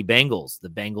Cincinnati Bengals. The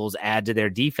Bengals add to their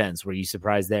defense. Were you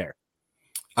surprised there?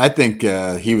 I think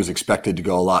he was expected to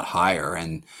go a lot higher.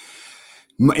 And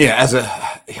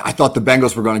I thought the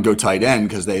Bengals were going to go tight end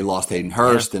because they lost Hayden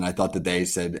Hurst. And I thought that they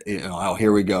said,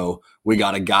 here we go. We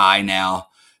got a guy now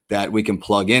that we can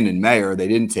plug in Mayer. They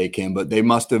didn't take him, but they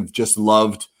must have just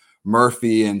loved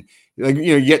Murphy. And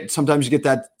sometimes you get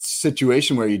that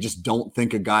situation where you just don't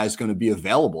think a guy's going to be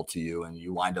available to you, and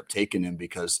you wind up taking him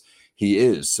because he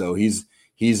is. So he's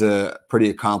a pretty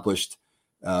accomplished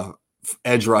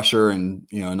edge rusher and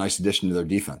a nice addition to their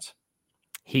defense.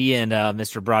 He and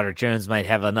Mr. Broderick Jones might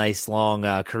have a nice long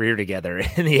career together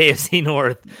in the AFC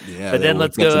North. Yeah, but then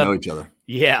let's go to know each other.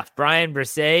 Yeah, Brian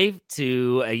Brisset,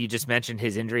 to you just mentioned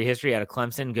his injury history out of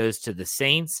Clemson, goes to the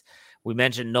Saints. We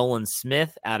mentioned Nolan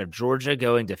Smith out of Georgia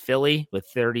going to Philly with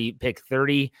pick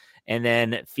 30. And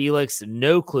then Felix,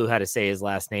 no clue how to say his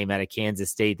last name, out of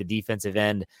Kansas State, the defensive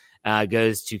end,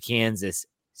 goes to Kansas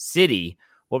City.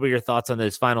 What were your thoughts on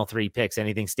those final 3 picks?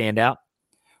 Anything stand out?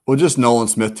 Well, just Nolan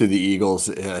Smith to the Eagles.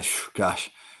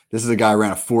 Gosh, this is a guy who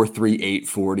ran a 4.38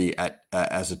 40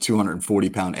 as a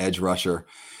 240-pound edge rusher.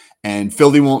 And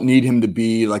Philly won't need him to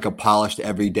be like a polished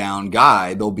every down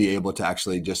guy. They'll be able to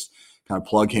actually just kind of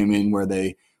plug him in where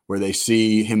they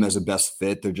see him as a best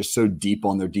fit. They're just so deep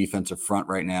on their defensive front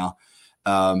right now.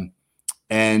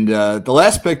 And the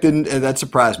last pick that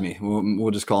surprised me.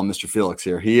 We'll just call him Mr. Felix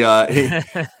here. He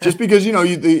just because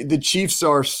the Chiefs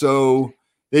are so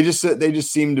they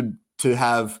just seem to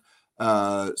have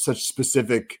such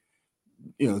specific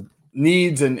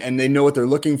needs and they know what they're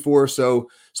looking for. So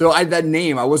that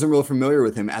name, I wasn't real familiar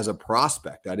with him as a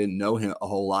prospect. I didn't know a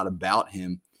whole lot about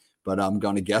him, but I'm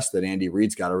going to guess that Andy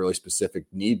Reid's got a really specific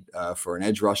need for an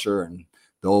edge rusher, and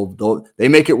they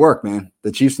make it work, man.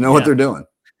 The Chiefs know what they're doing.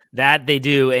 That they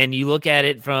do. And you look at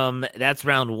it that's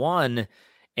round 1,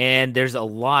 and there's a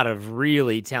lot of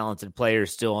really talented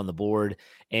players still on the board.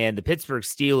 And the Pittsburgh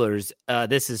Steelers,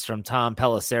 this is from Tom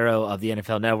Pelissero of the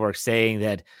NFL Network, saying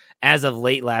that as of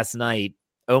late last night,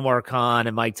 Omar Khan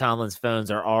and Mike Tomlin's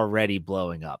phones are already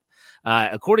blowing up.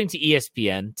 According to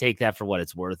ESPN, take that for what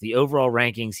it's worth, the overall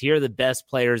rankings, here are the best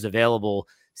players available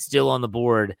still on the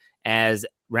board as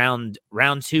round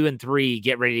 2 and 3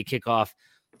 get ready to kick off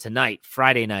tonight,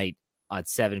 Friday night at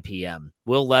 7 p.m.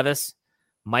 Will Levis,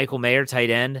 Michael Mayer, tight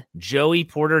end, Joey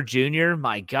Porter Jr.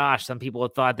 My gosh, some people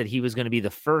have thought that he was going to be the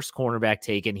first cornerback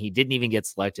taken. He didn't even get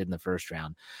selected in the first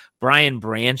round. Brian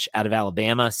Branch out of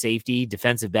Alabama, safety,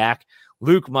 defensive back.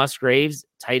 Luke Musgraves,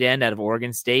 tight end out of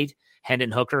Oregon State.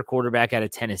 Hendon Hooker, quarterback out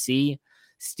of Tennessee.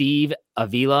 Steve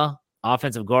Avila,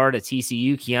 offensive guard at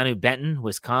TCU. Keanu Benton,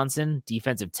 Wisconsin,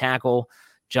 defensive tackle.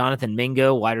 Jonathan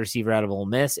Mingo, wide receiver out of Ole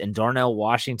Miss. And Darnell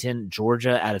Washington,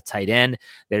 Georgia, out of tight end.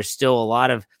 There's still a lot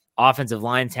of offensive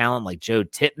line talent like Joe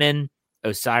Tippmann,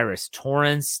 Osiris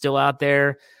Torrance still out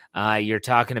there. You're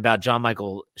talking about John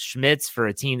Michael Schmitz for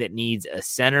a team that needs a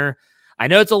center. I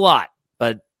know it's a lot,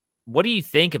 but what do you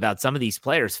think about some of these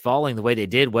players falling the way they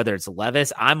did, whether it's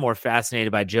Levis? I'm more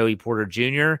fascinated by Joey Porter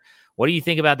Jr. What do you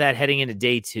think about that heading into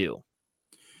day 2?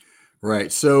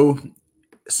 Right. So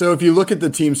if you look at the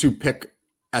teams who pick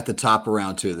at the top of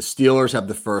round 2, the Steelers have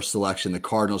the first selection, the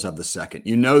Cardinals have the second.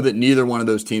 You know that neither one of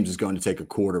those teams is going to take a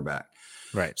quarterback.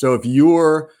 Right. So if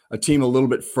you're a team a little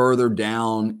bit further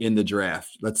down in the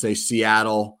draft, let's say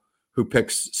Seattle, who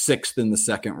picks 6th in the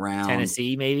second round.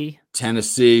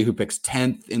 Tennessee, who picks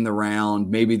 10th in the round.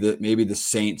 Maybe the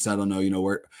Saints. I don't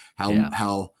know,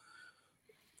 how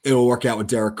it'll work out with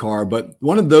Derek Carr. But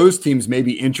one of those teams may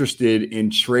be interested in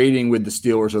trading with the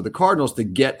Steelers or the Cardinals to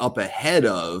get up ahead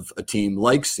of a team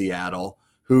like Seattle,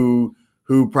 who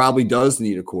probably does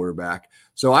need a quarterback.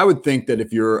 So I would think that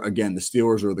if you're, again, the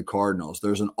Steelers or the Cardinals,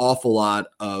 there's an awful lot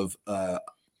of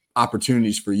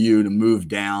opportunities for you to move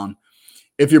down.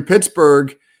 If you're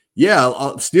Pittsburgh,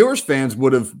 Steelers fans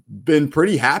would have been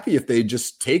pretty happy if they'd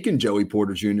just taken Joey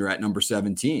Porter Jr. at number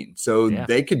 17. So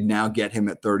they could now get him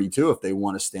at 32 if they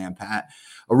want to stand pat.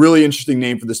 A really interesting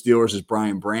name for the Steelers is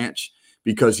Brian Branch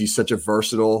because he's such a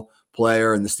versatile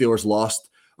player, and the Steelers lost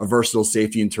a versatile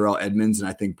safety in Terrell Edmonds, and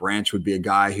I think Branch would be a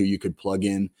guy who you could plug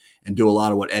in and do a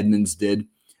lot of what Edmonds did.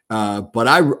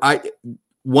 But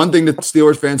one thing that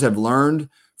Steelers fans have learned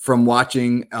from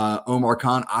watching Omar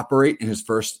Khan operate in his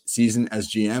first season as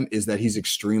GM is that he's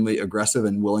extremely aggressive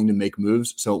and willing to make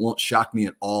moves. So it won't shock me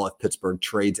at all if Pittsburgh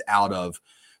trades out of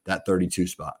that 32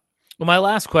 spot. Well, my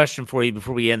last question for you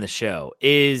before we end the show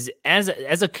is as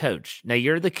a coach. Now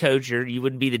you're the coach, you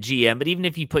wouldn't be the GM, but even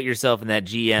if you put yourself in that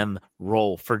GM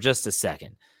role for just a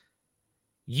second,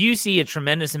 you see a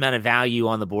tremendous amount of value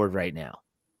on the board right now.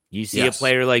 You see a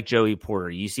player like Joey Porter.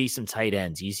 You see some tight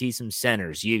ends. You see some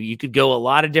centers. You could go a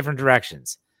lot of different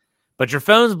directions, but your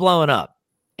phone's blowing up,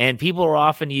 and people are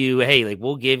offering you, hey, like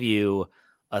we'll give you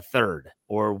a third,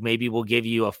 or maybe we'll give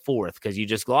you a fourth because you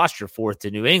just lost your fourth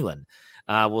to New England.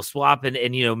 We'll swap and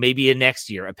maybe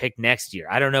a pick next year.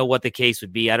 I don't know what the case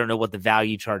would be. I don't know what the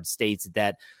value chart states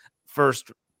that first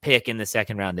pick in the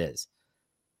second round is.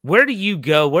 Where do you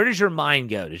go? Where does your mind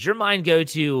go? Does your mind go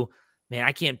to, man,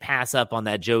 I can't pass up on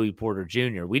that Joey Porter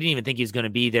Jr. We didn't even think he was going to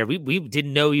be there. We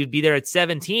didn't know he'd be there at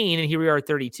 17, and here we are at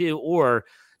 32. Or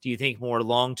do you think more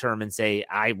long-term and say,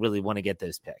 I really want to get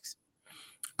those picks?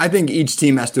 I think each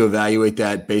team has to evaluate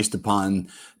that based upon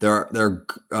their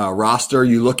roster.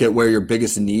 You look at where your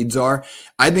biggest needs are.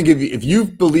 I think if you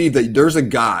believe that there's a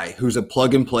guy who's a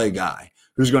plug-and-play guy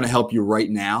who's going to help you right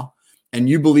now, and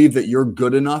you believe that you're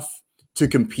good enough to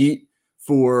compete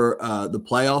for the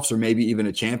playoffs or maybe even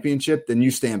a championship, then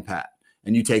you stand pat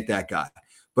and you take that guy.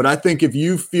 But I think if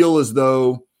you feel as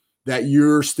though that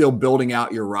you're still building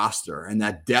out your roster and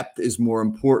that depth is more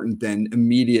important than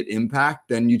immediate impact,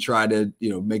 then you try to,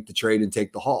 make the trade and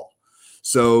take the haul.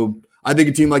 So I think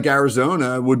a team like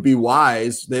Arizona would be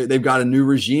wise. They've got a new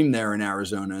regime there in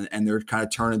Arizona, and they're kind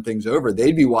of turning things over.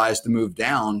 They'd be wise to move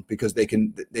down because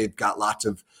they've got lots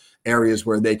of areas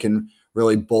where they can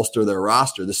really bolster their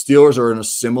roster. The Steelers are in a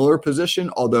similar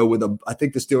position, although I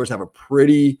think the Steelers have a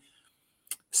pretty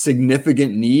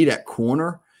significant need at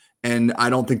corner. And I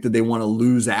don't think that they want to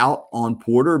lose out on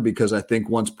Porter, because I think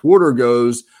once Porter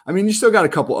goes, you still got a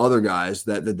couple other guys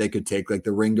that they could take, like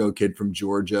the Ringo kid from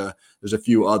Georgia. There's a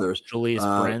few others. Julius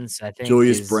Brents, I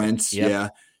think. Brents, yep. Yeah.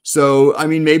 So,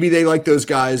 maybe they like those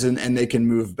guys and they can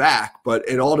move back, but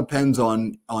it all depends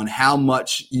on how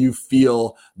much you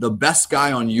feel the best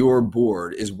guy on your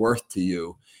board is worth to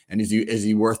you. And is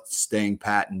he worth staying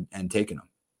pat and taking him?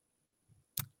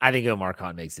 I think Omar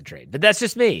Khan makes the trade, but that's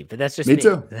just me. Me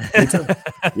too.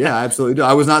 Yeah, absolutely.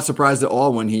 I was not surprised at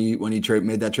all when he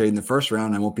made that trade in the first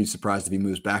round. I won't be surprised if he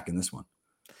moves back in this one.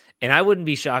 And I wouldn't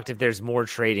be shocked if there's more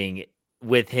trading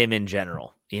with him in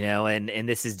general, and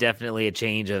this is definitely a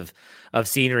change of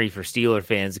scenery for Steeler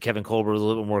fans. Kevin Colbert was a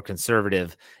little more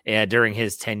conservative during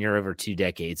his tenure over 2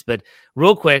 decades. But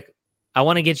real quick, I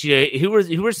want to get you to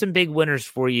who were some big winners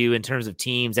for you in terms of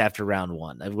teams after round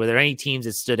 1? Were there any teams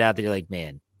that stood out that you're like,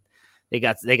 man, they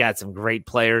got some great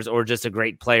players, or just a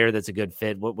great player that's a good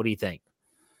fit? What do you think?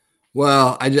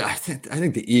 Well, I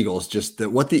think the Eagles, just that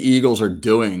what the Eagles are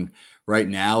doing right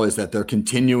now is that they're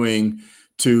continuing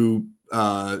to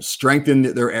strengthen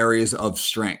their areas of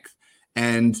strength.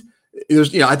 And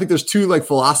I think there's 2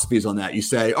 philosophies on that. You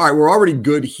say, all right, we're already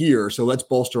good here, so let's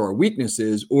bolster our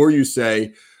weaknesses. Or you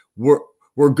say,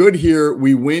 we're good here,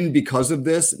 we win because of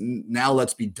this, now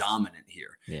let's be dominant here.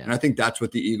 Yeah. And I think that's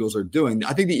what the Eagles are doing.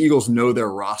 I think the Eagles know their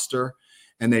roster,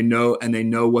 and they know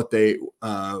what they,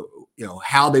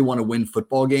 how they want to win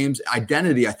football games.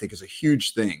 Identity, I think, is a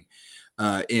huge thing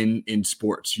in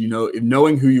sports,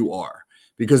 knowing who you are,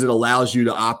 because it allows you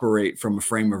to operate from a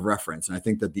frame of reference. And I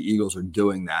think that the Eagles are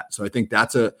doing that. So I think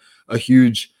that's a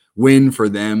huge win for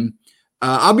them.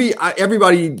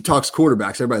 Everybody talks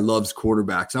quarterbacks. Everybody loves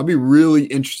quarterbacks. I'll be really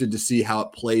interested to see how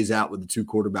it plays out with the 2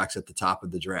 quarterbacks at the top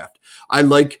of the draft. I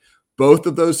like both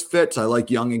of those fits. I like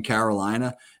Young in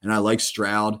Carolina, and I like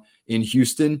Stroud in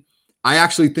Houston. I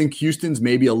actually think Houston's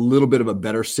maybe a little bit of a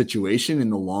better situation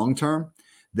in the long term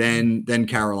than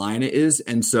Carolina is.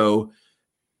 And so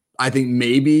I think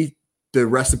maybe the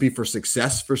recipe for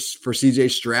success for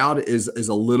CJ Stroud is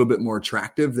a little bit more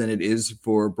attractive than it is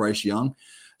for Bryce Young.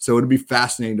 So it'd be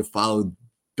fascinating to follow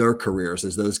their careers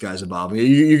as those guys evolve.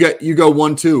 You go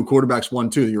 1-2, quarterbacks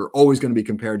 1-2. You're always going to be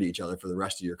compared to each other for the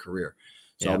rest of your career.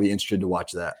 So yeah. I'll be interested to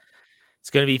watch that.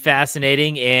 It's going to be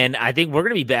fascinating. And I think we're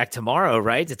going to be back tomorrow,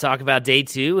 right, to talk about day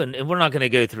 2. And we're not going to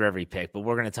go through every pick, but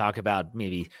we're going to talk about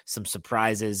maybe some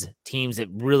surprises, teams that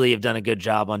really have done a good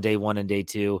job on day 1 and day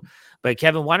 2. But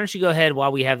Kevin, why don't you go ahead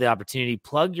while we have the opportunity,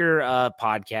 plug your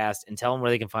podcast and tell them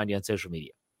where they can find you on social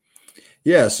media.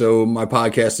 Yeah, so my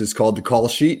podcast is called The Call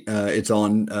Sheet. It's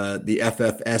on the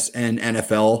FFSN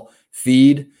NFL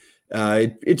feed.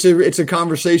 It's a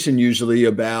conversation usually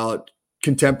about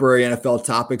contemporary NFL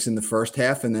topics in the first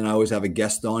half, and then I always have a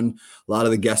guest on. A lot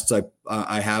of the guests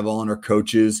I have on are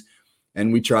coaches,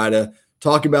 and we try to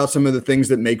talk about some of the things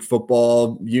that make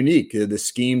football unique, the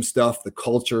scheme stuff, the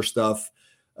culture stuff.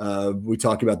 We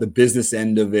talk about the business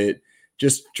end of it.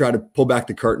 Just try to pull back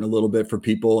the curtain a little bit for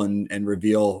people and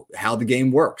reveal how the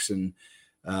game works. And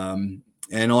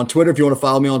on Twitter, if you want to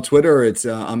follow me on Twitter, it's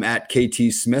I'm at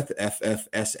KT Smith,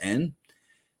 FFSN.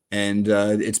 And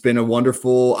it's been a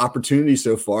wonderful opportunity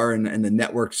so far. And the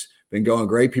network's been going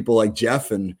great. People like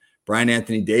Jeff and Brian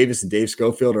Anthony Davis and Dave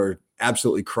Schofield are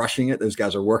absolutely crushing it. Those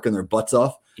guys are working their butts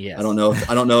off. Yes. I don't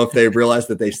know if they realize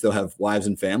that they still have wives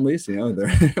and families.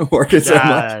 They're working so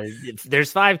much.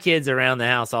 There's 5 kids around the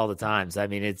house all the time. So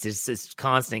it's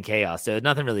constant chaos. So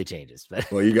nothing really changes.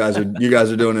 But well, you guys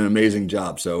are doing an amazing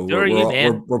job. So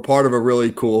we're part of a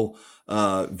really cool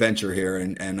venture here,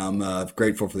 and I'm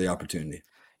grateful for the opportunity.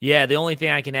 Yeah, the only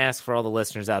thing I can ask for all the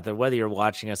listeners out there, whether you're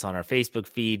watching us on our Facebook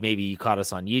feed, maybe you caught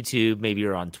us on YouTube, maybe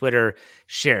you're on Twitter,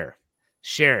 share,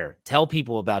 tell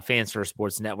people about Fans First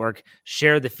Sports Network,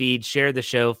 share the feed, share the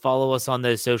show, follow us on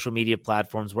those social media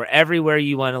platforms. We're everywhere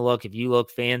you want to look. If you look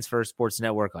Fans First Sports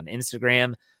Network on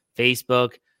Instagram,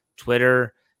 Facebook,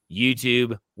 Twitter,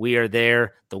 YouTube, we are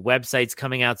there. The website's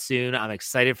coming out soon. I'm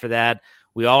excited for that.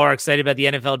 We all are excited about the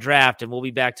NFL draft, and we'll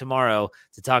be back tomorrow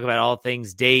to talk about all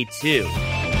things day 2.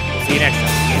 We'll see See you next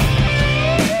time.